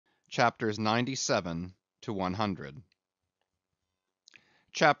Chapters 97 to 100.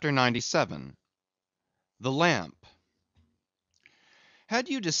 CHAPTER 97. The Lamp. Had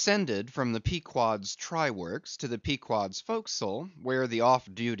you descended from the Pequod's try-works to the Pequod's forecastle, where the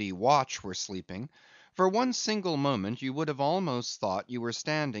off-duty watch were sleeping, for one single moment you would have almost thought you were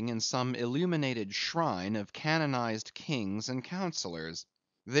standing in some illuminated shrine of canonized kings and counsellors.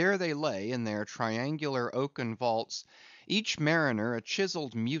 There they lay in their triangular oaken vaults, each mariner a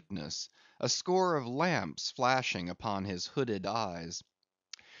chiselled muteness, a score of lamps flashing upon his hooded eyes.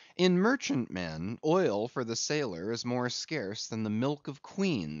 In merchantmen, oil for the sailor is more scarce than the milk of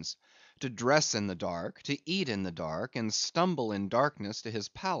queens. To dress in the dark, to eat in the dark, and stumble in darkness to his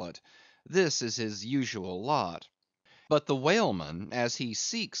pallet, this is his usual lot. But the whaleman, as he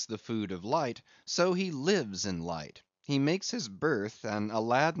seeks the food of light, so he lives in light. He makes his berth an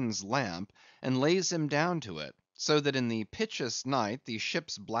Aladdin's lamp, and lays him down to it, so that in the pitchiest night the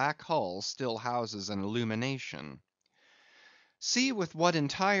ship's black hull still houses an illumination. See with what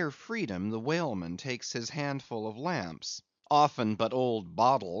entire freedom the whaleman takes his handful of lamps, often but old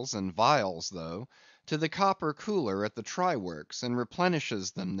bottles and vials though, to the copper cooler at the try-works, and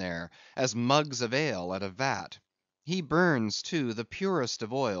replenishes them there, as mugs of ale at a vat. He burns, too, the purest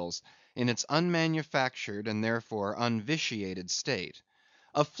of oils, in its unmanufactured and therefore unvitiated state;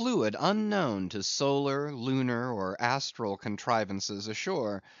 a fluid unknown to solar, lunar, or astral contrivances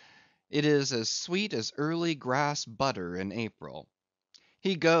ashore. It is as sweet as early grass butter in April.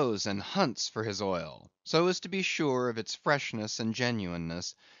 He goes and hunts for his oil, so as to be sure of its freshness and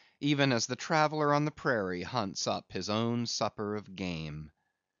genuineness, even as the traveller on the prairie hunts up his own supper of game.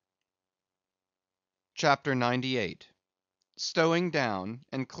 CHAPTER 98. Stowing down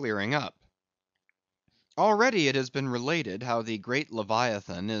and clearing up. Already it has been related how the great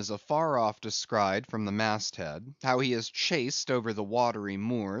Leviathan is afar off descried from the mast-head; how he is chased over the watery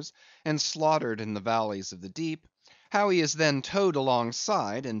moors, and slaughtered in the valleys of the deep; how he is then towed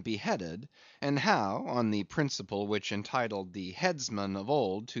alongside and beheaded; and how, on the principle which entitled the headsman of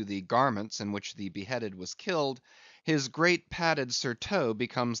old to the garments in which the beheaded was killed, his great padded surtout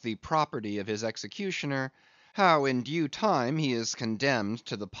becomes the property of his executioner; how in due time he is condemned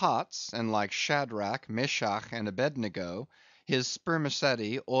to the pots, and like Shadrach, Meshach, and Abednego, his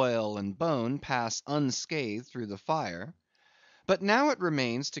spermaceti, oil, and bone pass unscathed through the fire. But now it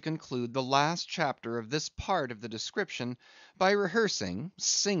remains to conclude the last chapter of this part of the description by rehearsing,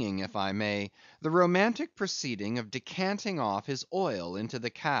 singing if I may, the romantic proceeding of decanting off his oil into the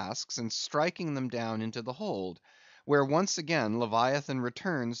casks and striking them down into the hold, where once again Leviathan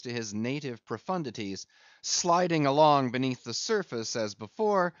returns to his native profundities, sliding along beneath the surface as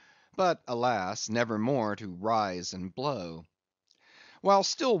before, but alas, never more to rise and blow. While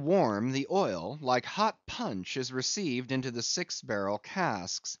still warm, the oil, like hot punch, is received into the 6-barrel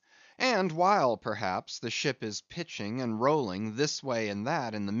casks; and while, perhaps, the ship is pitching and rolling this way and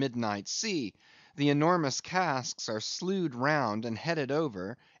that in the midnight sea, the enormous casks are slewed round and headed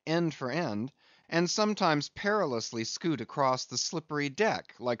over, end for end, and sometimes perilously scoot across the slippery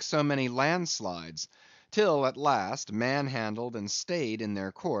deck, like so many landslides, till at last, man–handled and stayed in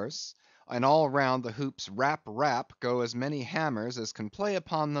their course, and all round the hoops rap rap go as many hammers as can play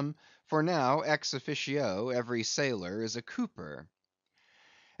upon them, for now ex officio every sailor is a cooper.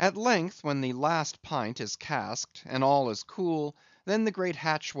 At length, when the last pint is casked, and all is cool, then the great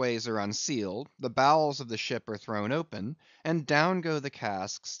hatchways are unsealed, the bowels of the ship are thrown open, and down go the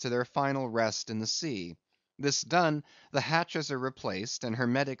casks to their final rest in the sea. This done, the hatches are replaced, and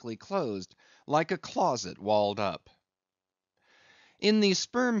hermetically closed, like a closet walled up. In the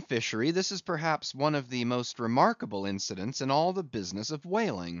sperm fishery this is perhaps one of the most remarkable incidents in all the business of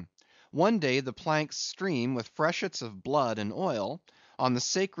whaling. One day the planks stream with freshets of blood and oil; on the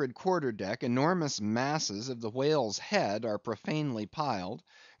sacred quarter‐deck enormous masses of the whale's head are profanely piled;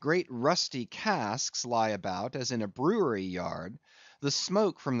 great rusty casks lie about as in a brewery yard; the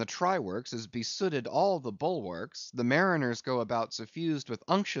smoke from the try‐works has besooted all the bulwarks; the mariners go about suffused with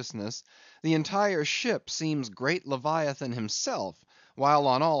unctuousness; the entire ship seems great Leviathan himself, while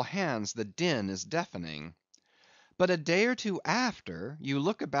on all hands the din is deafening. But a day or two after, you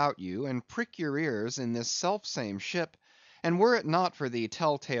look about you and prick your ears in this self–same ship, and were it not for the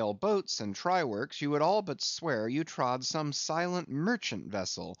tell–tale boats and try–works, you would all but swear you trod some silent merchant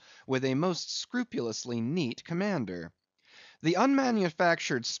vessel with a most scrupulously neat commander. The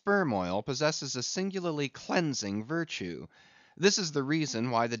unmanufactured sperm oil possesses a singularly cleansing virtue. This is the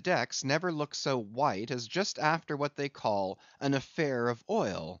reason why the decks never look so white as just after what they call an affair of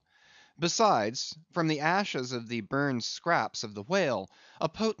oil. Besides, from the ashes of the burned scraps of the whale, a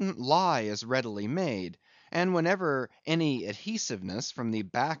potent lye is readily made, and whenever any adhesiveness from the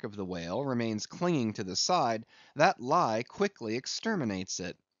back of the whale remains clinging to the side, that lie quickly exterminates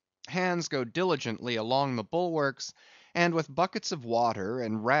it. Hands go diligently along the bulwarks, and with buckets of water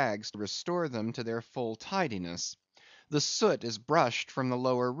and rags to restore them to their full tidiness. The soot is brushed from the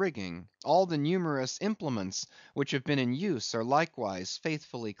lower rigging. All the numerous implements which have been in use are likewise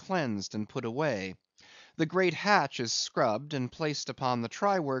faithfully cleansed and put away. The great hatch is scrubbed and placed upon the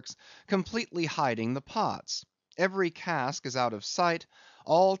try works, completely hiding the pots. Every cask is out of sight,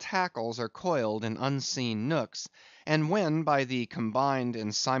 all tackles are coiled in unseen nooks, and when by the combined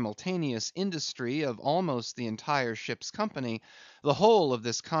and simultaneous industry of almost the entire ship's company, the whole of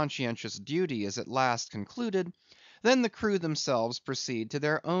this conscientious duty is at last concluded, then the crew themselves proceed to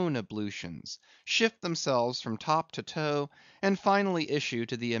their own ablutions, shift themselves from top to toe, and finally issue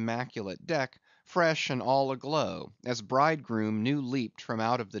to the immaculate deck, fresh and all aglow, as bridegroom new leaped from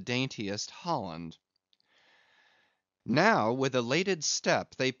out of the daintiest Holland. Now with elated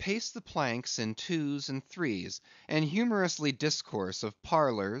step they pace the planks in twos and threes, and humorously discourse of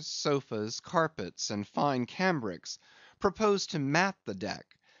parlors, sofas, carpets, and fine cambrics; propose to mat the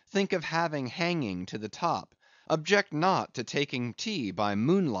deck; think of having hanging to the top; object not to taking tea by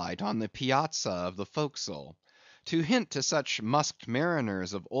moonlight on the piazza of the forecastle. To hint to such musked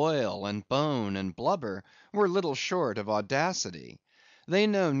mariners of oil, and bone, and blubber, were little short of audacity. They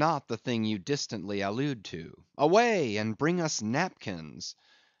know not the thing you distantly allude to. Away, and bring us napkins!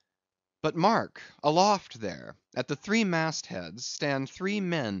 But mark, aloft there, at the three mast heads, stand three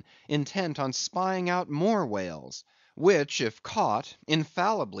men intent on spying out more whales, which, if caught,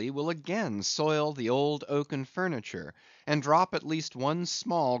 infallibly will again soil the old oaken furniture, and drop at least one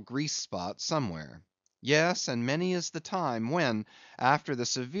small grease spot somewhere. Yes, and many is the time, when, after the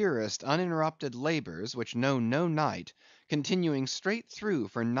severest uninterrupted labors which know no night, continuing straight through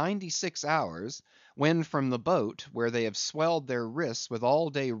for 96 hours, when from the boat, where they have swelled their wrists with all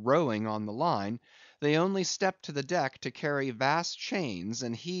day rowing on the line, they only step to the deck to carry vast chains,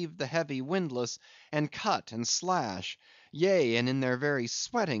 and heave the heavy windlass, and cut and slash; yea, and in their very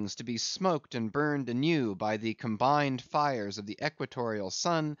sweatings to be smoked and burned anew by the combined fires of the equatorial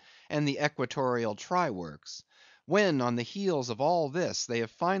sun and the equatorial try works; when, on the heels of all this, they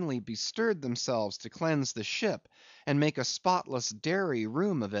have finally bestirred themselves to cleanse the ship, and make a spotless dairy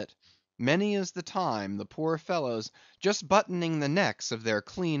room of it; many is the time, the poor fellows, just buttoning the necks of their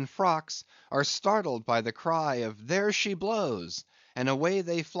clean frocks, are startled by the cry of "There she blows!" and away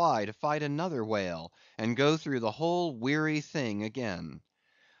they fly to fight another whale, and go through the whole weary thing again.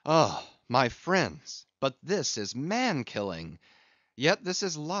 Oh, my friends, but this is man killing! Yet this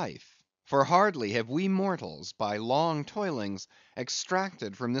is life; for hardly have we mortals, by long toilings,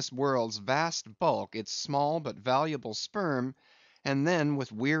 extracted from this world's vast bulk its small but valuable sperm, and then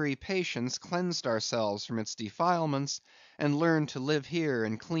with weary patience cleansed ourselves from its defilements, and learned to live here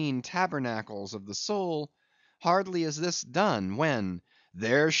in clean tabernacles of the soul; hardly is this done, when,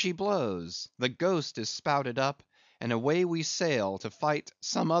 there she blows! the ghost is spouted up, and away we sail to fight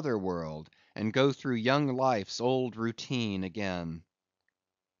some other world, and go through young life's old routine again.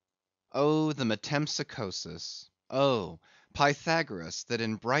 Oh, the metempsychosis! Oh, Pythagoras, that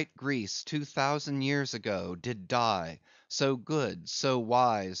in bright Greece 2000 years ago did die, so good, so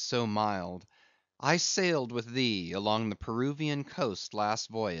wise, so mild! I sailed with thee along the Peruvian coast last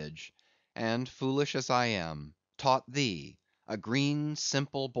voyage, and, foolish as I am, taught thee, a green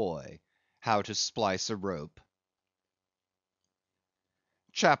simple boy, how to splice a rope.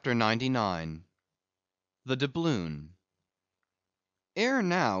 CHAPTER 99. The Doubloon. Ere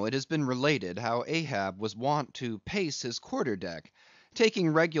now it has been related how Ahab was wont to pace his quarter deck, taking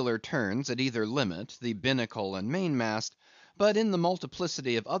regular turns at either limit, the binnacle and mainmast; but in the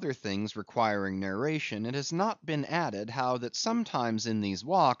multiplicity of other things requiring narration, it has not been added how that sometimes in these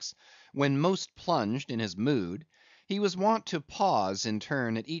walks, when most plunged in his mood, he was wont to pause in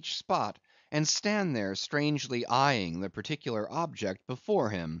turn at each spot, and stand there strangely eyeing the particular object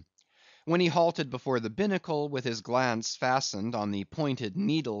before him. When he halted before the binnacle, with his glance fastened on the pointed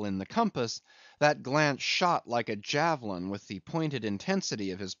needle in the compass, that glance shot like a javelin with the pointed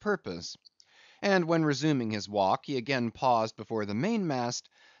intensity of his purpose. And when resuming his walk, he again paused before the mainmast,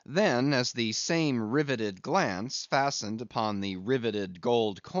 then, as the same riveted glance fastened upon the riveted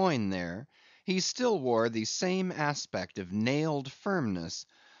gold coin there, he still wore the same aspect of nailed firmness,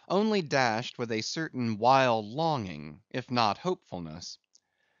 only dashed with a certain wild longing, if not hopefulness.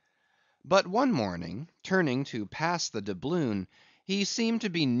 But one morning, turning to pass the doubloon, he seemed to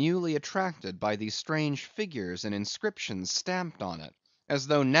be newly attracted by the strange figures and inscriptions stamped on it, as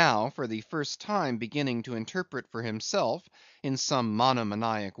though now for the first time beginning to interpret for himself, in some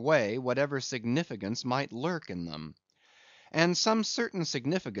monomaniac way, whatever significance might lurk in them. And some certain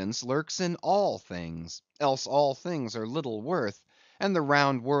significance lurks in all things, else all things are little worth, and the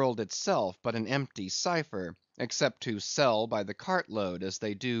round world itself but an empty cipher, except to sell by the cartload as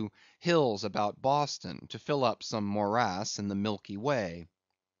they do hills about Boston, to fill up some morass in the Milky Way.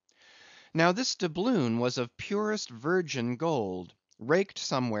 Now this doubloon was of purest virgin gold, raked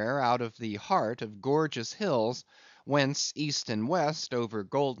somewhere out of the heart of gorgeous hills, whence east and west over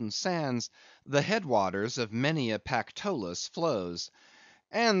golden sands the head waters of many a Pactolus flows;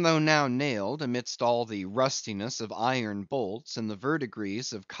 and though now nailed amidst all the rustiness of iron bolts and the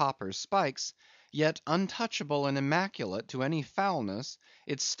verdigris of copper spikes, yet untouchable and immaculate to any foulness,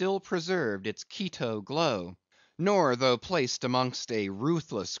 it still preserved its Quito glow. Nor though placed amongst a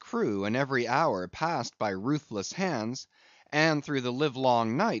ruthless crew, and every hour passed by ruthless hands, and through the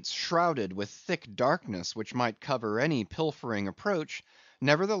livelong nights shrouded with thick darkness which might cover any pilfering approach,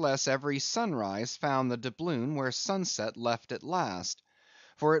 nevertheless every sunrise found the doubloon where sunset left it last.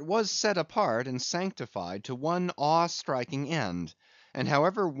 For it was set apart and sanctified to one awe‐striking end; and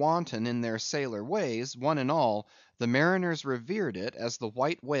however wanton in their sailor ways, one and all, the mariners revered it as the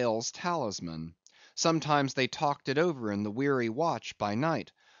white whale's talisman. Sometimes they talked it over in the weary watch by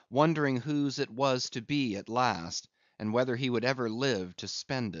night, wondering whose it was to be at last, and whether he would ever live to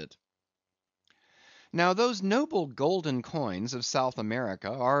spend it. Now those noble golden coins of South America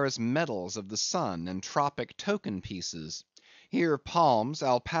are as medals of the sun and tropic token pieces. Here palms,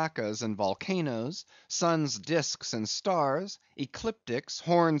 alpacas, and volcanoes, sun's discs and stars, ecliptics,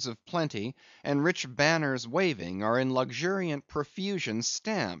 horns of plenty, and rich banners waving, are in luxuriant profusion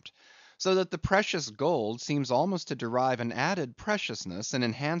stamped, so that the precious gold seems almost to derive an added preciousness and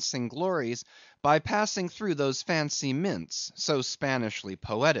enhancing glories by passing through those fancy mints, so Spanishly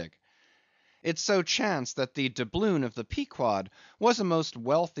poetic. It so chanced that the doubloon of the Pequod was a most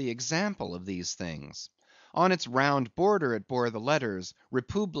wealthy example of these things. On its round border it bore the letters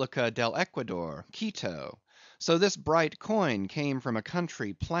Republica del Ecuador, Quito; so this bright coin came from a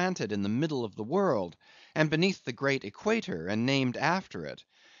country planted in the middle of the world, and beneath the great equator, and named after it;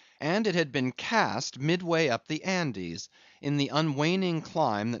 and it had been cast midway up the Andes, in the unwaning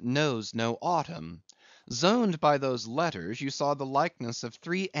clime that knows no autumn. Zoned by those letters, you saw the likeness of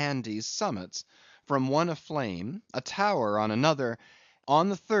three Andes summits, from one aflame, a tower on another, on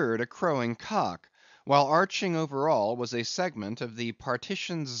the third a crowing cock, while arching over all was a segment of the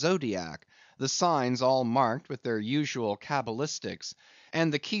partitioned zodiac, the signs all marked with their usual cabalistics,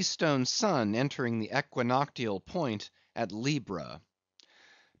 and the keystone sun entering the equinoctial point at Libra.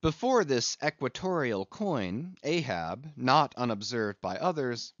 Before this equatorial coin, Ahab, not unobserved by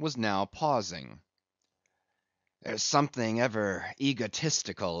others, was now pausing. "There's something ever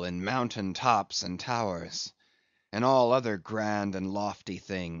egotistical in mountain tops and towers, and all other grand and lofty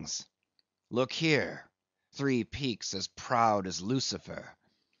things. Look here, three peaks as proud as Lucifer.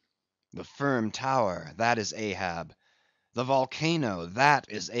 The firm tower, that is Ahab; the volcano, that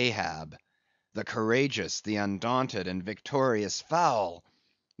is Ahab; the courageous, the undaunted, and victorious fowl,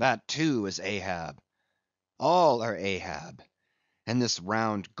 that too is Ahab. All are Ahab; and this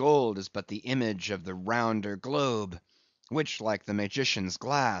round gold is but the image of the rounder globe, which, like the magician's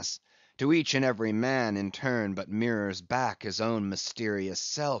glass, to each and every man in turn but mirrors back his own mysterious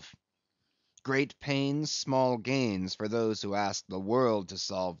self. Great pains, small gains for those who ask the world to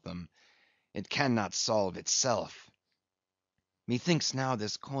solve them; it cannot solve itself. Methinks now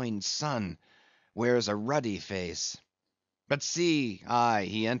this coined sun wears a ruddy face. But see, aye,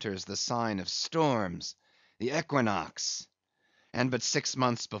 he enters the sign of storms, the equinox; and but 6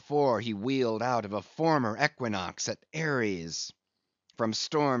 months before he wheeled out of a former equinox at Aries. From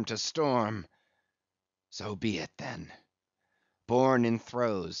storm to storm. So be it then. Born in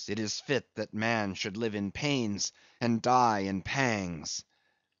throes, it is fit that man should live in pains and die in pangs.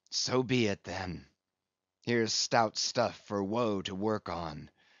 So be it then. Here's stout stuff for woe to work on.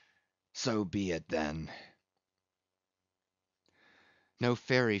 So be it then." No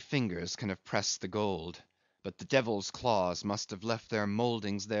fairy fingers can have pressed the gold, but the devil's claws must have left their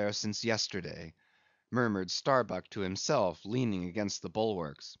mouldings there since yesterday, murmured Starbuck to himself, leaning against the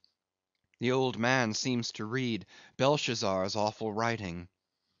bulwarks. The old man seems to read Belshazzar's awful writing.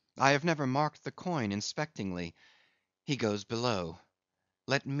 I have never marked the coin inspectingly. He goes below.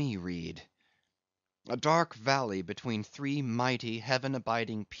 Let me read. A dark valley between three mighty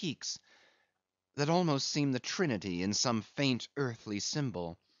heaven-abiding peaks, that almost seem the Trinity in some faint earthly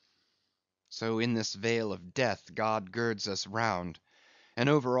symbol. So in this vale of death God girds us round, and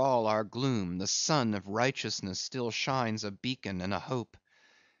over all our gloom the sun of righteousness still shines a beacon and a hope.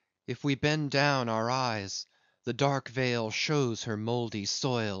 If we bend down our eyes, the dark veil shows her mouldy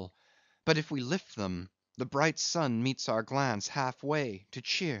soil; but if we lift them, the bright sun meets our glance half way, to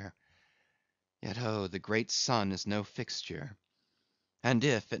cheer. Yet oh, the great sun is no fixture; and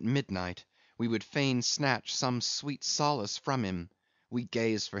if, at midnight, we would fain snatch some sweet solace from him, we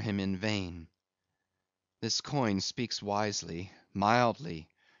gaze for him in vain. This coin speaks wisely, mildly,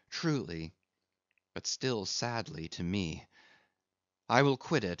 truly, but still sadly to me. I will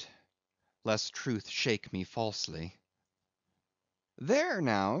quit it, lest truth shake me falsely. There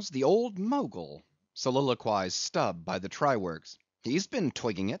now's the old Mogul, soliloquized Stubb by the try works. He's been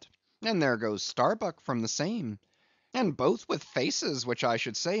twigging it; and there goes Starbuck from the same; and both with faces which I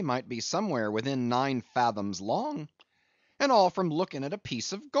should say might be somewhere within 9 fathoms long; and all from looking at a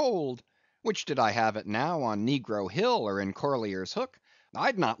piece of gold, which did I have it now on Negro Hill or in Corlear's Hook,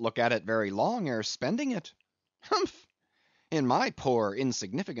 I'd not look at it very long ere spending it. Humph! In my poor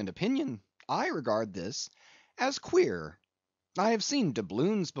insignificant opinion, I regard this as queer. I have seen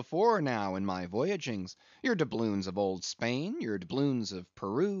doubloons before now in my voyagings; your doubloons of old Spain, your doubloons of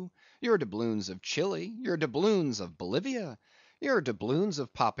Peru, your doubloons of Chili, your doubloons of Bolivia, your doubloons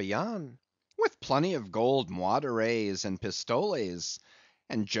of Popayan, with plenty of gold moidores and pistoles,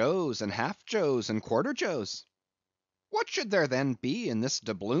 and joes, and half joes, and quarter joes. What should there then be in this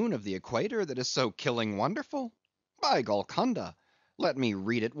doubloon of the Equator that is so killing wonderful? By Golconda, let me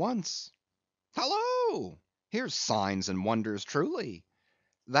read it once. Hallo! Here's signs and wonders truly.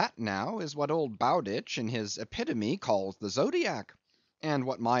 That now is what old Bowditch in his epitome calls the zodiac, and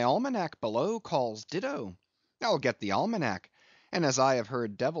what my almanac below calls ditto. I'll get the almanac, and as I have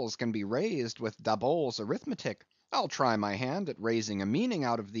heard devils can be raised with Daboll's arithmetic, I'll try my hand at raising a meaning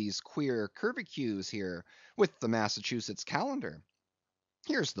out of these queer curvicues here with the Massachusetts calendar.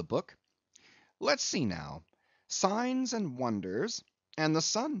 Here's the book. Let's see now. Signs and wonders, and the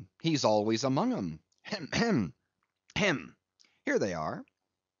sun, he's always among 'em. Hem, hem, hem. Here they are.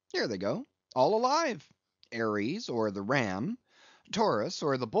 Here they go, all alive. Aries, or the ram; Taurus,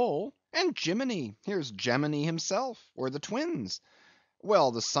 or the bull; and Jiminy, here's Gemini himself, or the twins.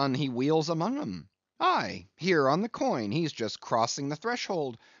 Well, the sun he wheels among 'em. Aye, here on the coin he's just crossing the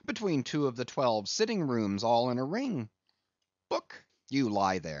threshold between 2 of the 12 sitting rooms all in a ring. Book, you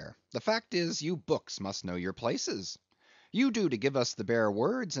lie there; the fact is, you books must know your places. You do to give us the bare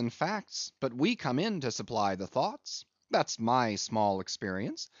words and facts, but we come in to supply the thoughts. That's my small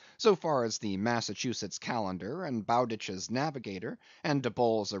experience, so far as the Massachusetts calendar, and Bowditch's navigator, and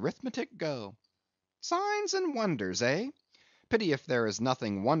Daboll's arithmetic go. Signs and wonders, eh? Pity if there is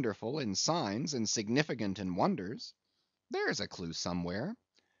nothing wonderful in signs and significant in wonders. There's a clue somewhere.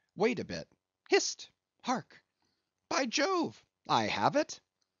 Wait a bit. Hist! Hark! By Jove, I have it!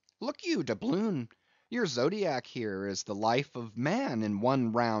 Look you, doubloon, your zodiac here is the life of man in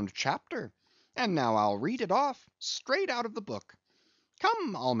one round chapter; and now I'll read it off, straight out of the book.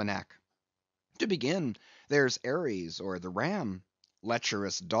 Come, almanac. To begin, there's Aries, or the ram;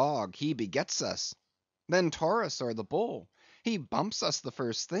 lecherous dog, he begets us. Then Taurus, or the bull; he bumps us the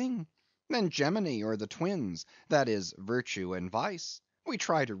first thing. Then Gemini, or the twins; that is, virtue and vice; we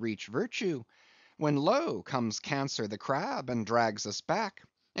try to reach virtue, when lo! comes Cancer the crab, and drags us back;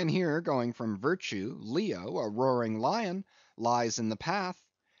 and here going from virtue, Leo, a roaring lion, lies in the path;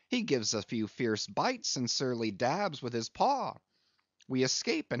 he gives a few fierce bites and surly dabs with his paw. We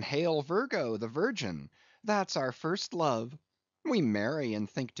escape and hail Virgo, the virgin; that's our first love. We marry and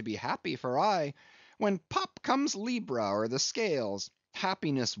think to be happy, for aye, when pop comes Libra, or the scales,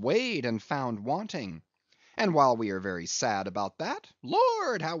 happiness weighed and found wanting. And while we are very sad about that,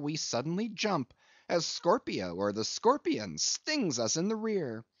 Lord, how we suddenly jump, as Scorpio, or the scorpion, stings us in the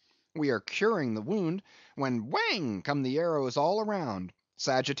rear. We are curing the wound, when whang come the arrows all around.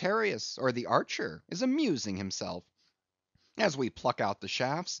 Sagittarius, or the archer, is amusing himself. As we pluck out the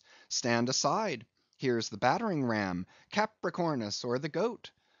shafts, stand aside; here's the battering ram, Capricornus, or the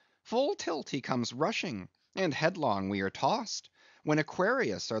goat. Full tilt he comes rushing, and headlong we are tossed, when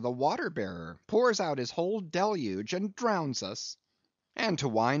Aquarius, or the water bearer, pours out his whole deluge and drowns us. And to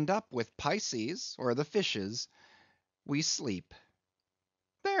wind up with Pisces, or the fishes, we sleep.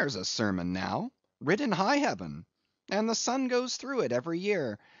 There's a sermon now, writ in high heaven; and the sun goes through it every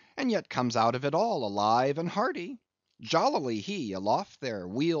year, and yet comes out of it all alive and hearty. Jollily he, aloft there,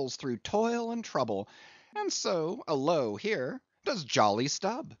 wheels through toil and trouble; and so, alow here, does jolly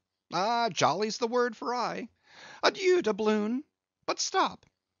Stubb. Ah, jolly's the word for aye. Adieu, doubloon. But stop,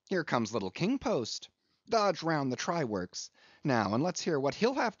 here comes little King Post. Dodge round the try works, now, and let's hear what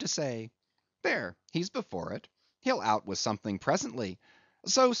he'll have to say. There, he's before it; he'll out with something presently.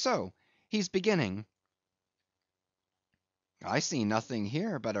 So, so, he's beginning. I see nothing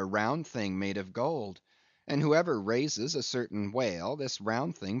here but a round thing made of gold, and whoever raises a certain whale, this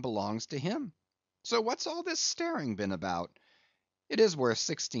round thing belongs to him. So what's all this staring been about? It is worth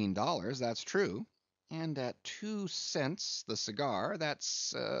 $16, that's true, and at 2 cents the cigar,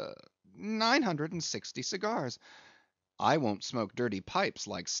 that's 960 cigars. I won't smoke dirty pipes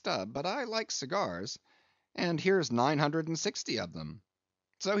like Stubb, but I like cigars, and here's 960 of them.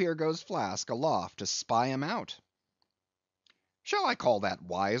 So here goes Flask aloft to spy 'em out. Shall I call that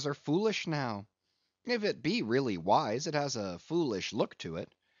wise or foolish now? If it be really wise, it has a foolish look to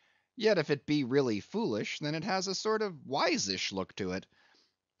it. Yet if it be really foolish, then it has a sort of wise-ish look to it.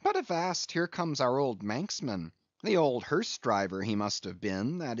 But avast, here comes our old Manxman, the old hearse driver he must have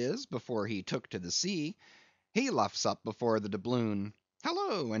been, that is, before he took to the sea. He luffs up before the doubloon,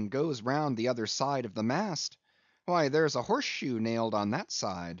 hallo, and goes round the other side of the mast. Why, there's a horseshoe nailed on that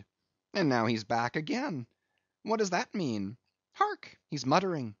side. And now he's back again. What does that mean? Hark! he's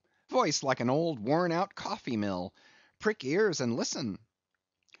muttering, voice like an old worn-out coffee-mill. Prick ears and listen.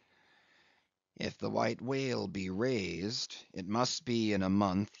 If the white whale be raised, it must be in a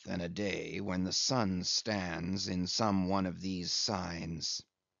month and a day when the sun stands in some one of these signs.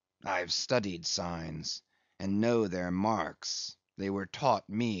 I've studied signs, and know their marks. They were taught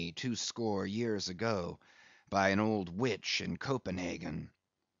me 20 years ago by an old witch in Copenhagen.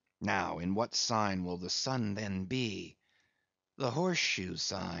 Now, in what sign will the sun then be? The horseshoe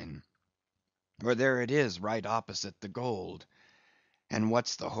sign. For there it is right opposite the gold. And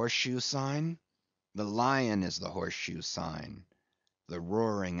what's the horseshoe sign? The lion is the horseshoe sign. The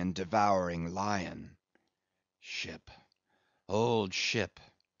roaring and devouring lion. Ship, old ship,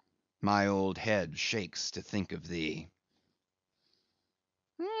 my old head shakes to think of thee.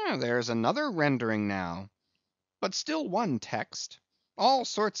 There's another rendering now. But still one text. All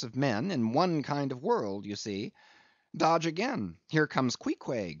sorts of men in one kind of world, you see. Dodge again. Here comes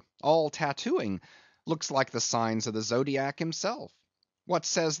Queequeg, all tattooing. Looks like the signs of the Zodiac himself. What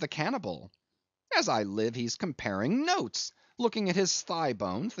says the cannibal? As I live, he's comparing notes. Looking at his thigh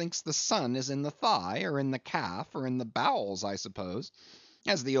bone, thinks the sun is in the thigh, or in the calf, or in the bowels, I suppose,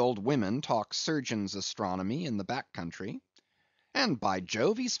 as the old women talk surgeon's astronomy in the back country. And by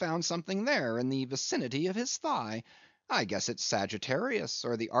Jove, he's found something there in the vicinity of his thigh. I guess it's Sagittarius,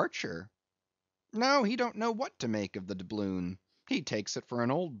 or the Archer. No, he don't know what to make of the doubloon. He takes it for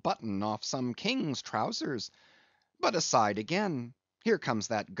an old button off some king's trousers. But aside again, here comes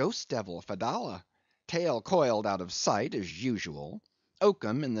that ghost devil Fedallah, tail coiled out of sight as usual,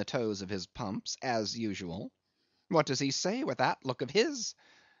 oakum in the toes of his pumps as usual. What does he say with that look of his?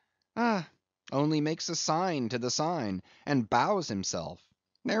 Only makes a sign to the sign, and bows himself.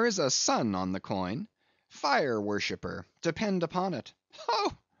 There is a sun on the coin. Fire worshipper, depend upon it.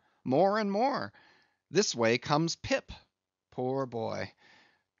 Ho! More and more. This way comes Pip. Poor boy.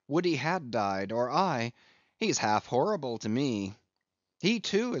 Would he had died, or I. He's half horrible to me. He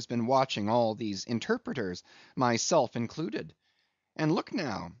too has been watching all these interpreters, myself included. And look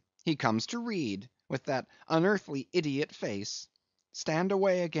now, he comes to read, with that unearthly idiot face. Stand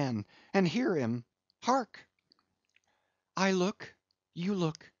away again, and hear him. Hark! I look, you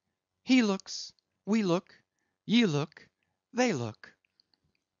look, he looks, we look, ye look, they look.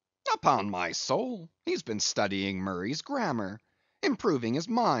 Upon my soul, he's been studying Murray's grammar, improving his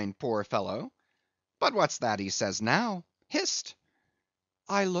mind, poor fellow. But what's that he says now? Hist!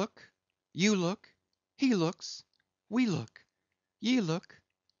 I look, you look, he looks, we look, ye look,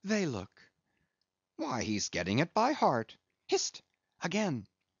 they look. Why, he's getting it by heart. Hist! Again.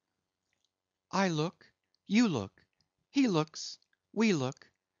 I look, you look, he looks, we look,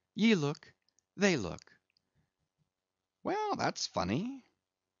 ye look, they look. Well, that's funny.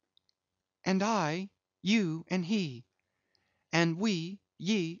 And I, you, and he, and we,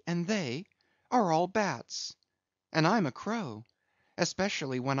 ye, and they, are all bats, and I'm a crow,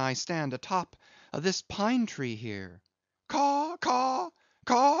 especially when I stand atop of this pine tree here. Caw, caw,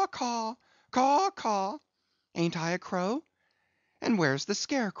 caw, caw, caw, caw. Ain't I a crow? And where's the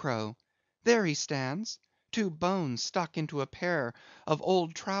scarecrow? There he stands, 2 bones stuck into a pair of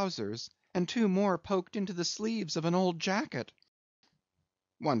old trousers, and 2 more poked into the sleeves of an old jacket.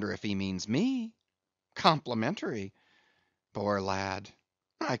 Wonder if he means me? Complimentary. Poor lad,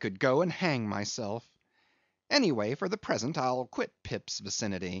 I could go and hang myself. Anyway, for the present I'll quit Pip's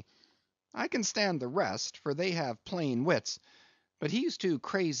vicinity. I can stand the rest, for they have plain wits, but he's too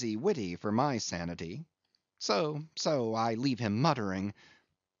crazy witty for my sanity. So I leave him muttering.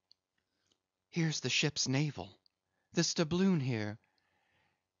 Here's the ship's navel, this doubloon here,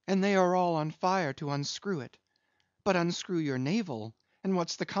 and they are all on fire to unscrew it. But unscrew your navel, and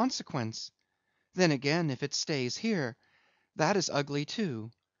what's the consequence? Then again, if it stays here, That is ugly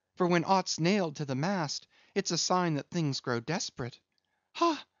too, for when aught's nailed to the mast, it's a sign that things grow desperate.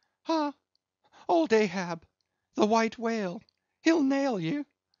 Ha! ha! Old Ahab, the white whale, he'll nail you.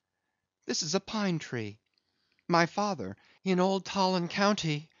 This is a pine tree. My father, in old Tolland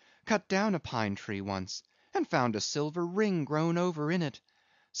County, cut down a pine tree once, and found a silver ring grown over in it,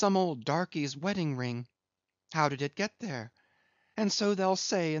 some old darkey's wedding ring. How did it get there? And so they'll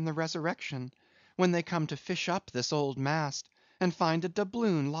say in the resurrection, when they come to fish up this old mast, and find a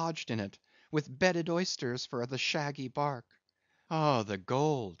doubloon lodged in it, with bedded oysters for the shaggy bark. Oh, the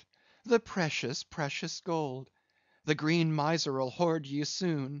gold, the precious, precious gold! The green miser'll hoard ye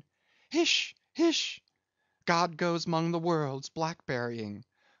soon. Hish, hish! God goes 'mong the worlds blackberrying.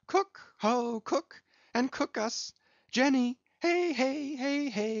 Cook, ho, cook, and cook us. Jenny, hey, hey, hey,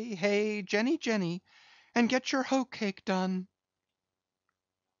 hey, hey, Jenny, Jenny, and get your hoe cake done.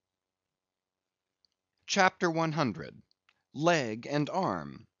 Chapter 100. Leg and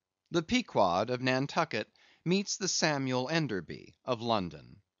Arm. The Pequod of Nantucket meets the Samuel Enderby of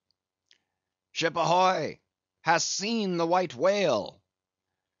London. Ship ahoy! Hast seen the white whale?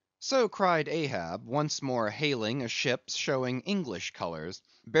 So cried Ahab, once more hailing a ship showing English colors,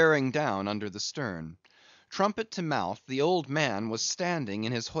 bearing down under the stern. Trumpet to mouth, the old man was standing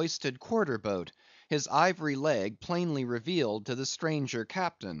in his hoisted quarter boat, his ivory leg plainly revealed to the stranger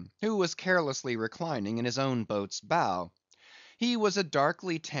captain, who was carelessly reclining in his own boat's bow. He was a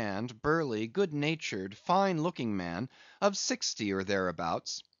darkly tanned, burly, good-natured, fine-looking man of 60 or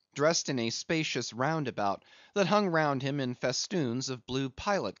thereabouts, dressed in a spacious roundabout that hung round him in festoons of blue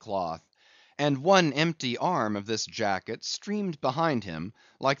pilot cloth, and one empty arm of this jacket streamed behind him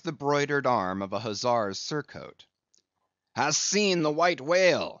like the broidered arm of a hussar's surcoat. "Hast seen the white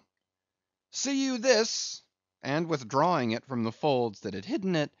whale?" "See you this?" and withdrawing it from the folds that had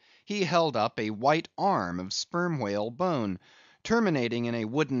hidden it, he held up a white arm of sperm whale bone, terminating in a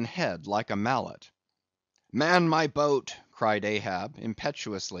wooden head like a mallet. "Man my boat!" cried Ahab,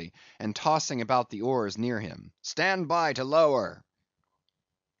 impetuously, and tossing about the oars near him. "Stand by to lower!"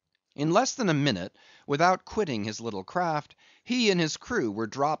 In less than a minute, without quitting his little craft, he and his crew were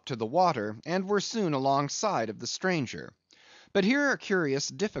dropped to the water, and were soon alongside of the stranger. But here a curious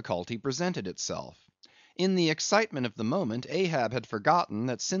difficulty presented itself. In the excitement of the moment, Ahab had forgotten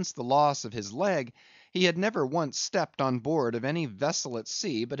that since the loss of his leg, he had never once stepped on board of any vessel at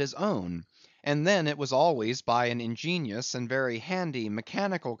sea but his own, and then it was always by an ingenious and very handy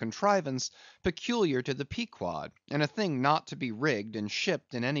mechanical contrivance peculiar to the Pequod, and a thing not to be rigged and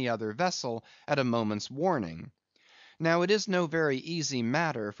shipped in any other vessel at a moment's warning. Now it is no very easy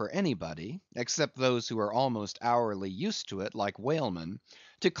matter for anybody, except those who are almost hourly used to it like whalemen,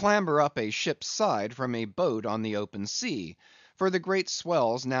 to clamber up a ship's side from a boat on the open sea, for the great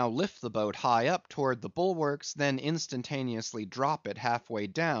swells now lift the boat high up toward the bulwarks, then instantaneously drop it half-way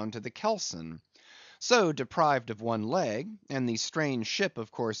down to the kelson. So deprived of one leg, and the strange ship of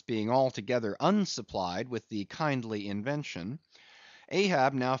course being altogether unsupplied with the kindly invention,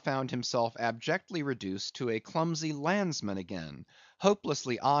 Ahab now found himself abjectly reduced to a clumsy landsman again,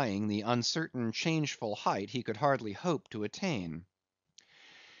 hopelessly eyeing the uncertain changeful height he could hardly hope to attain.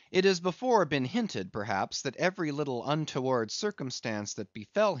 It has before been hinted, perhaps, that every little untoward circumstance that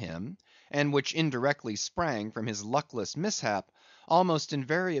befell him, and which indirectly sprang from his luckless mishap, almost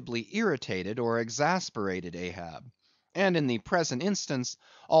invariably irritated or exasperated Ahab. And in the present instance,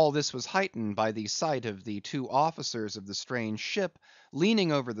 all this was heightened by the sight of the two officers of the strange ship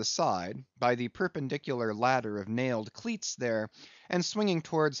leaning over the side, by the perpendicular ladder of nailed cleats there, and swinging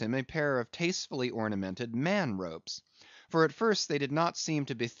towards him a pair of tastefully ornamented man-ropes. For at first they did not seem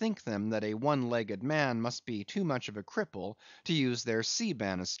to bethink them that a one-legged man must be too much of a cripple to use their sea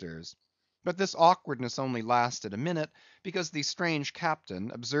banisters. But this awkwardness only lasted a minute, because the strange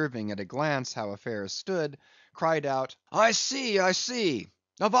captain, observing at a glance how affairs stood, cried out, "I see, I see!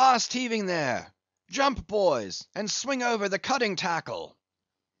 Avast heaving there! Jump, boys, and swing over the cutting tackle!"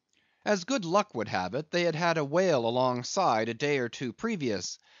 As good luck would have it, they had had a whale alongside a day or two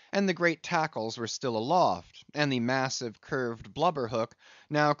previous, and the great tackles were still aloft, and the massive curved blubber hook,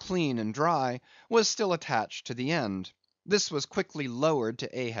 now clean and dry, was still attached to the end. This was quickly lowered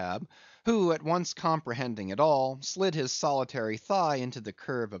to Ahab, who, at once comprehending it all, slid his solitary thigh into the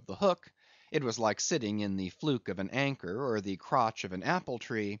curve of the hook (it was like sitting in the fluke of an anchor, or the crotch of an apple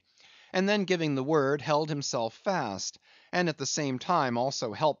tree), and then giving the word, held himself fast, and at the same time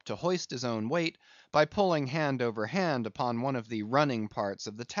also helped to hoist his own weight by pulling hand over hand upon one of the running parts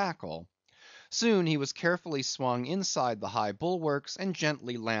of the tackle. Soon he was carefully swung inside the high bulwarks, and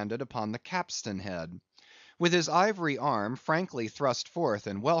gently landed upon the capstan head. With his ivory arm frankly thrust forth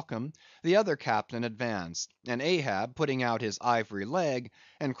in welcome, the other captain advanced, and Ahab putting out his ivory leg,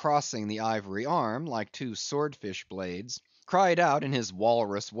 and crossing the ivory arm, like two swordfish blades, cried out in his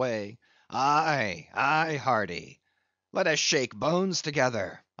walrus way, "Aye, aye, hearty! Let us shake bones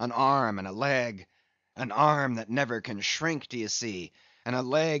together, an arm and a leg. An arm that never can shrink, d'ye see, and a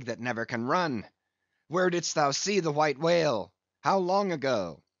leg that never can run. Where didst thou see the white whale? How long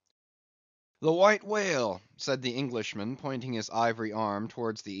ago?" "The white whale," said the Englishman, pointing his ivory arm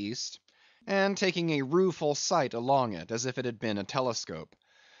towards the east, and taking a rueful sight along it, as if it had been a telescope.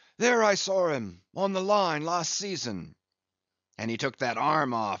 "There I saw him, on the line, last season." "And he took that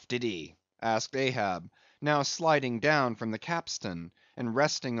arm off, did he?" asked Ahab, now sliding down from the capstan, and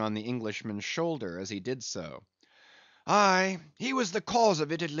resting on the Englishman's shoulder as he did so. "Aye, he was the cause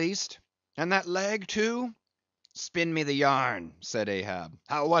of it, at least. And that leg, too?" "Spin me the yarn," said Ahab.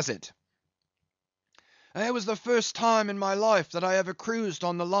 "How was it?" "It was the first time in my life that I ever cruised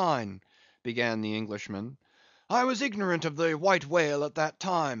on the line," began the Englishman. "I was ignorant of the white whale at that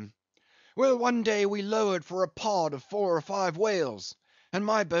time. Well, one day we lowered for a pod of 4 or 5 whales, and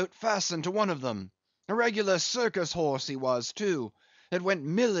my boat fastened to one of them. A regular circus horse he was, too, that went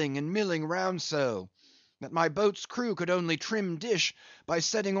milling and milling round so, that my boat's crew could only trim dish by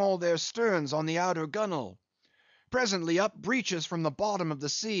setting all their sterns on the outer gunwale. Presently up breaches from the bottom of the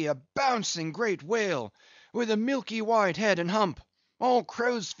sea a bouncing great whale, with a milky white head and hump, all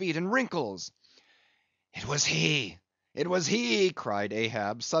crow's feet and wrinkles. "It was he! It was he!" cried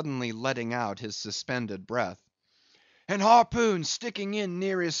Ahab, suddenly letting out his suspended breath. "And harpoons sticking in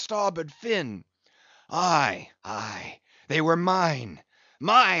near his starboard fin." "Aye, aye, they were mine,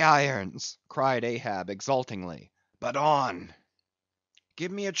 my irons!" cried Ahab exultingly. "But on."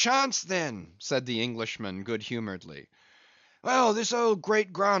 "Give me a chance, then," said the Englishman good humoredly. "Well, this old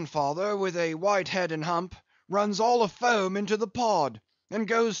great grandfather, with a white head and hump, runs all afoam into the pod, and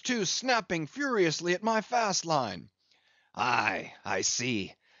goes to snapping furiously at my fast line." "Aye, I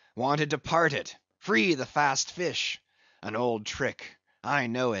see. Wanted to part it, free the fast fish. An old trick. I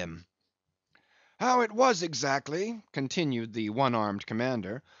know him." "How it was exactly," continued the one-armed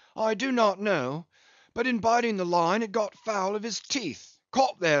commander, "I do not know; but in biting the line it got foul of his teeth,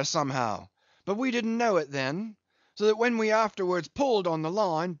 caught there somehow, but we didn't know it then; so that when we afterwards pulled on the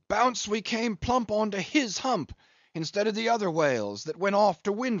line, bounce we came plump on to his hump, instead of the other whales, that went off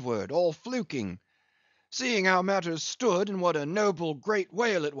to windward, all fluking. Seeing how matters stood, and what a noble great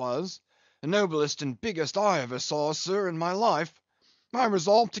whale it was, the noblest and biggest I ever saw, sir, in my life, I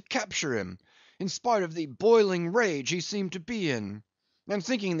resolved to capture him, in spite of the boiling rage he seemed to be in; and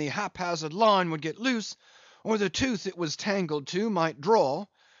thinking the haphazard line would get loose, or the tooth it was tangled to might draw,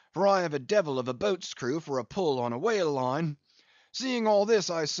 for I have a devil of a boat's crew for a pull on a whale line; seeing all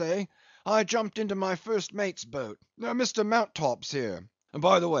this, I say, I jumped into my first mate's boat, Mr. Mounttop's here.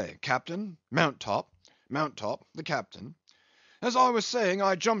 By the way, Captain, Mounttop, the captain. As I was saying,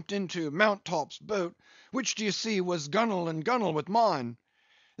 I jumped into Mounttop's boat, which d'ye see was gunwale and gunwale with mine.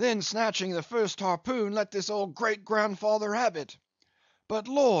 Then snatching the first harpoon, let this old great grandfather have it. But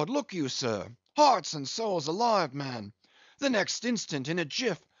Lord, look you, sir, hearts and souls alive, man, the next instant, in a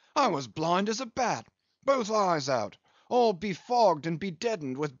jiff, I was blind as a bat, both eyes out, all befogged and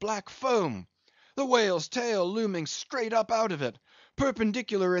bedeadened with black foam, the whale's tail looming straight up out of it,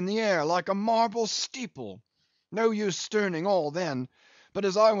 perpendicular in the air like a marble steeple. No use sterning all then, but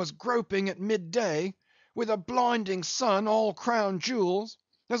as I was groping at midday, with a blinding sun, all crown jewels,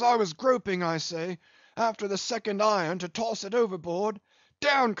 as I was groping, I say, after the second iron to toss it overboard,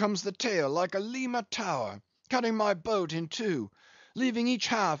 down comes the tail like a Lima tower, cutting my boat in two, leaving each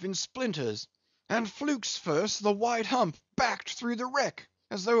half in splinters, and flukes first the white hump backed through the wreck,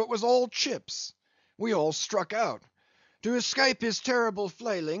 as though it was all chips. We all struck out. To escape his terrible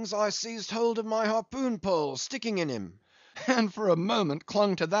flailings, I seized hold of my harpoon pole sticking in him, and for a moment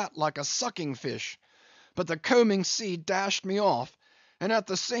clung to that like a sucking fish; but the combing sea dashed me off, and at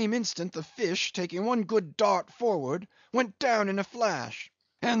the same instant the fish, taking one good dart forward, went down in a flash,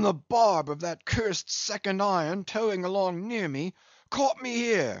 and the barb of that cursed second iron, towing along near me, caught me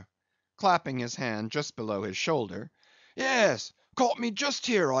here," clapping his hand just below his shoulder. "Yes, caught me just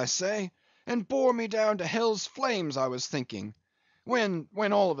here, I say, and bore me down to hell's flames, I was thinking; when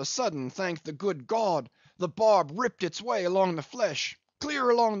all of a sudden, thank the good God, the barb ripped its way along the flesh, clear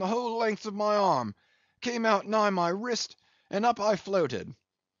along the whole length of my arm, came out nigh my wrist, and up I floated.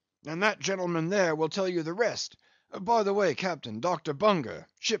 And that gentleman there will tell you the rest. By the way, Captain, Dr. Bunger,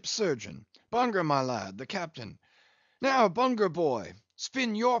 ship's surgeon. Bunger, my lad, the captain. Now, Bunger, boy,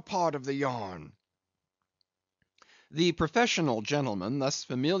 spin your part of the yarn." The professional gentleman thus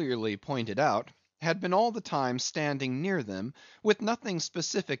familiarly pointed out, had been all the time standing near them, with nothing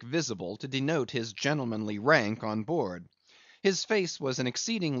specific visible to denote his gentlemanly rank on board. His face was an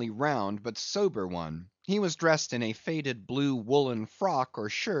exceedingly round but sober one. He was dressed in a faded blue woolen frock or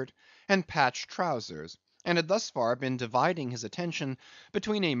shirt, and patched trousers, and had thus far been dividing his attention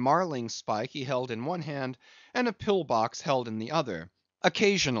between a marling spike he held in one hand, and a pill-box held in the other,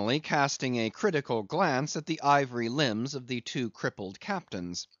 occasionally casting a critical glance at the ivory limbs of the two crippled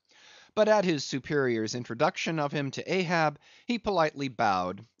captains. But at his superior's introduction of him to Ahab, he politely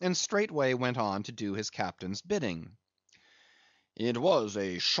bowed, and straightway went on to do his captain's bidding. "It was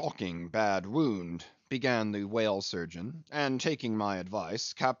a shocking bad wound," began the whale surgeon, "and taking my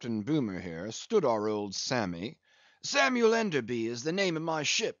advice, Captain Boomer here stood our old Sammy—" "Samuel Enderby is the name of my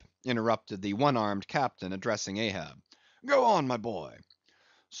ship," interrupted the one-armed captain, addressing Ahab. "Go on, my boy."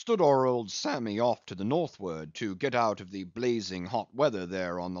 "Stood our old Sammy off to the northward, to get out of the blazing hot weather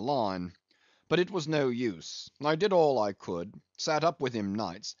there on the line. But it was no use. I did all I could, sat up with him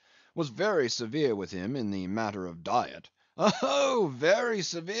nights, was very severe with him in the matter of diet." "Oh, very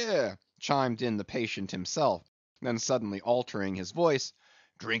severe," chimed in the patient himself; then suddenly altering his voice,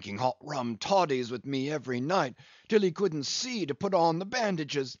 "drinking hot rum toddies with me every night, till he couldn't see to put on the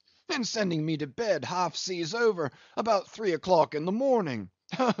bandages, and sending me to bed half seas over, about 3 o'clock in the morning.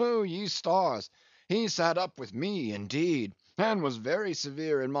 Oh, ye stars! He sat up with me, indeed, and was very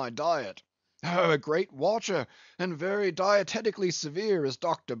severe in my diet. Oh, a great watcher, and very dietetically severe is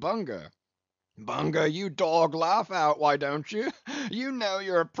Dr. Bunger. Bunger, you dog, laugh out, why don't you? You know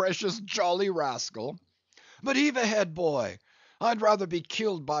you're a precious jolly rascal. But heave ahead, boy. I'd rather be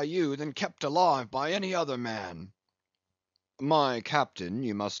killed by you than kept alive by any other man." "My captain,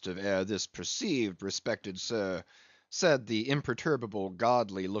 you must have ere this perceived, respected sir," said the imperturbable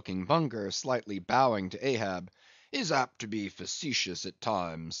godly looking Bunger, slightly bowing to Ahab, "is apt to be facetious at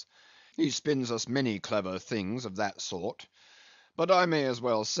times. He spins us many clever things of that sort. But I may as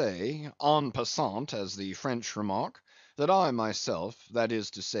well say, en passant, as the French remark, that I myself, that is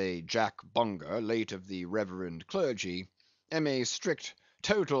to say, Jack Bunger, late of the reverend clergy, am a strict,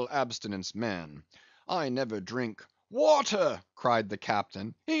 total abstinence man. I never drink—" "Water!" cried the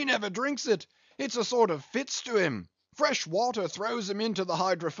captain. "He never drinks it. It's a sort of fits to him. Fresh water throws him into the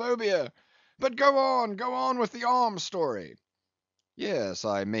hydrophobia. But go on with the arm story." "Yes,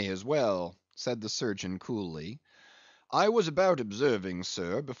 I may as well," said the surgeon coolly. "I was about observing,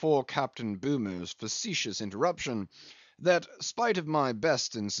 sir, before Captain Boomer's facetious interruption, that, spite of my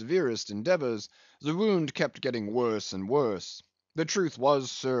best and severest endeavours, the wound kept getting worse and worse. The truth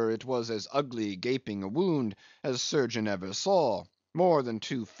was, sir, it was as ugly gaping a wound as surgeon ever saw, more than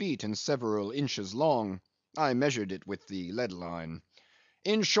 2 feet and several inches long. I measured it with the lead line.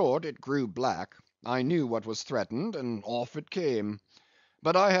 In short, it grew black. I knew what was threatened, and off it came.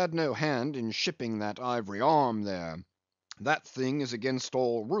 But I had no hand in shipping that ivory arm there. That thing is against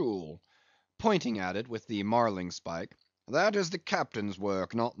all rule," pointing at it with the marling spike. "That is the captain's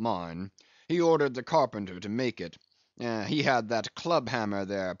work, not mine. He ordered the carpenter to make it. He had that club hammer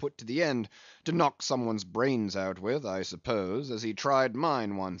there put to the end to knock some one's brains out with, I suppose, as he tried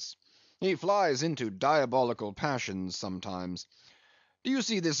mine once. He flies into diabolical passions sometimes. Do you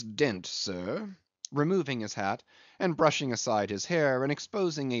see this dent, sir?" removing his hat, and brushing aside his hair, and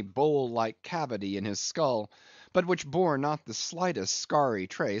exposing a bowl-like cavity in his skull, but which bore not the slightest scarry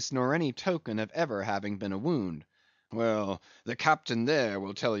trace, nor any token of ever having been a wound. "Well, the captain there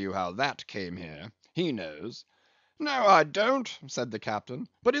will tell you how that came here. He knows." "No, I don't," said the captain,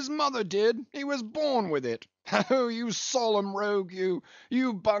 "but his mother did. He was born with it. Oh, you solemn rogue, you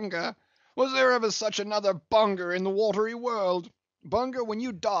Bunger! Was there ever such another Bunger in the watery world? Bunger, when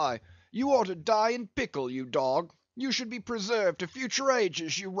you die, you ought to die in pickle, you dog. You should be preserved to future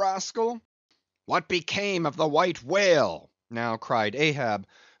ages, you rascal." "What became of the white whale?" now cried Ahab,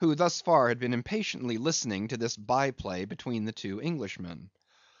 who thus far had been impatiently listening to this by play between the two Englishmen.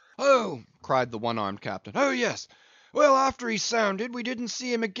 "Oh!" cried the one armed captain. "Oh yes! Well, after he sounded, we didn't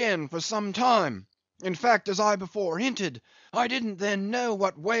see him again for some time. In fact, as I before hinted, I didn't then know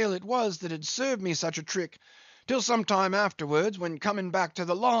what whale it was that had served me such a trick, till some time afterwards, when coming back to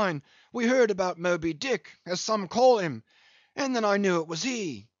the line, we heard about Moby-Dick, as some call him, and then I knew it was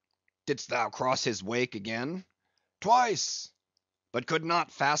he." "Didst thou cross his wake again?" "Twice." "But could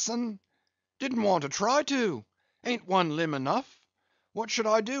not fasten?" "Didn't want to try to. Ain't one limb enough? What should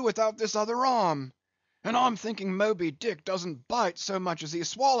I do without this other arm? And I'm thinking Moby-Dick doesn't bite so much as he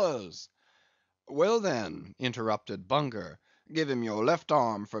swallows." "Well then," interrupted Bunger, "give him your left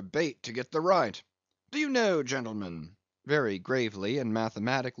arm for bait to get the right. Do you know, gentlemen," very gravely and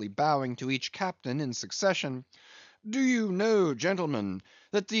mathematically bowing to each captain in succession, Do you know, gentlemen,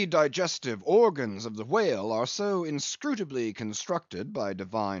 that the digestive organs of the whale are so inscrutably constructed by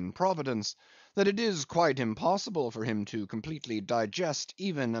divine providence, that it is quite impossible for him to completely digest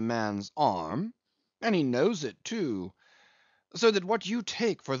even a man's arm? And he knows it too. So that what you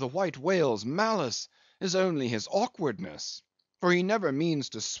take for the white whale's malice is only his awkwardness. For he never means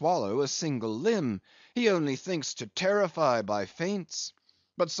to swallow a single limb, he only thinks to terrify by feints.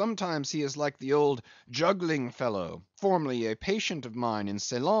 But sometimes he is like the old juggling fellow, formerly a patient of mine in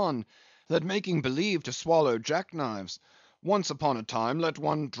Ceylon, that making believe to swallow jackknives, once upon a time let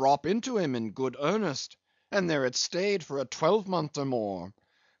one drop into him in good earnest, and there it stayed for a 12-month or more,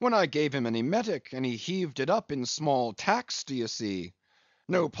 when I gave him an emetic, and he heaved it up in small tacks, d'ye see.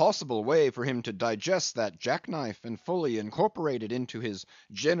 No possible way for him to digest that jackknife and fully incorporate it into his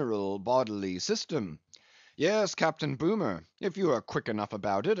general bodily system. Yes, Captain Boomer, if you are quick enough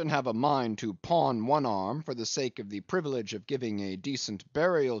about it, and have a mind to pawn one arm for the sake of the privilege of giving a decent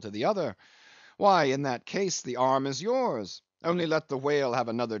burial to the other, why, in that case, the arm is yours. Only let the whale have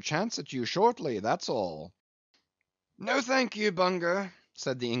another chance at you shortly, that's all. No thank you, Bunger,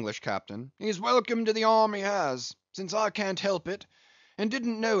 said the English captain. He's welcome to the arm he has, since I can't help it, and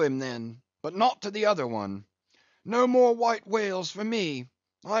didn't know him then, but not to the other one. No more white whales for me.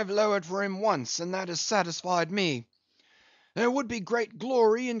 I've lowered for him once, and that has satisfied me. There would be great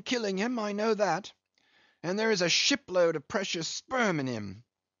glory in killing him, I know that, and there is a shipload of precious sperm in him.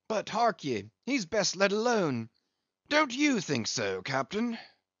 But hark ye, he's best let alone. Don't you think so, captain?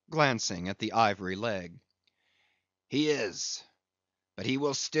 Glancing at the ivory leg. He is, but he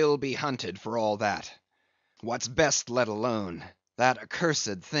will still be hunted for all that. What's best let alone, that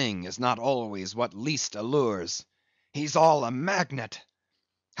accursed thing is not always what least allures. He's all a magnet.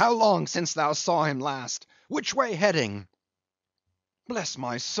 How long since thou saw him last? Which way heading? Bless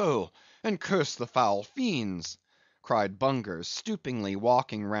my soul, and curse the foul fiends, cried Bunger, stoopingly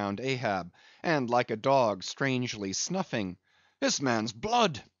walking round Ahab, and like a dog strangely snuffing. This man's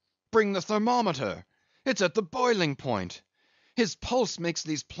blood! Bring the thermometer! It's at the boiling point! His pulse makes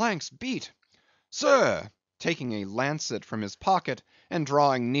these planks beat. Sir, taking a lancet from his pocket, and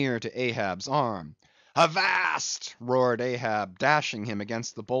drawing near to Ahab's arm. Avast! roared Ahab, dashing him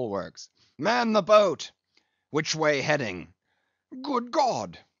against the bulwarks. Man the boat! Which way heading? Good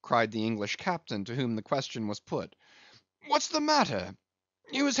God! cried the English captain, to whom the question was put. What's the matter?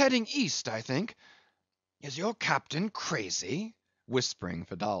 He was heading east, I think. Is your captain crazy? Whispering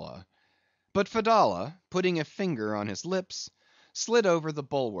Fedallah. But Fedallah, putting a finger on his lips, slid over the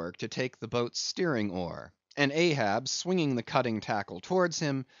bulwark to take the boat's steering oar, and Ahab, swinging the cutting tackle towards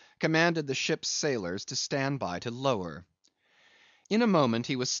him, commanded the ship's sailors to stand by to lower. In a moment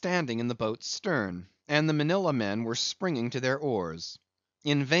he was standing in the boat's stern, and the Manilla men were springing to their oars.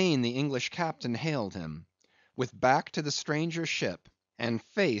 In vain the English captain hailed him. With back to the stranger ship, and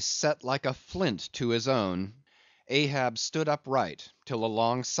face set like a flint to his own, Ahab stood upright till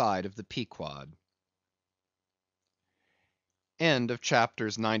alongside of the Pequod. End of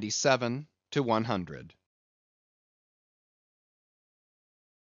chapters 97 to 100.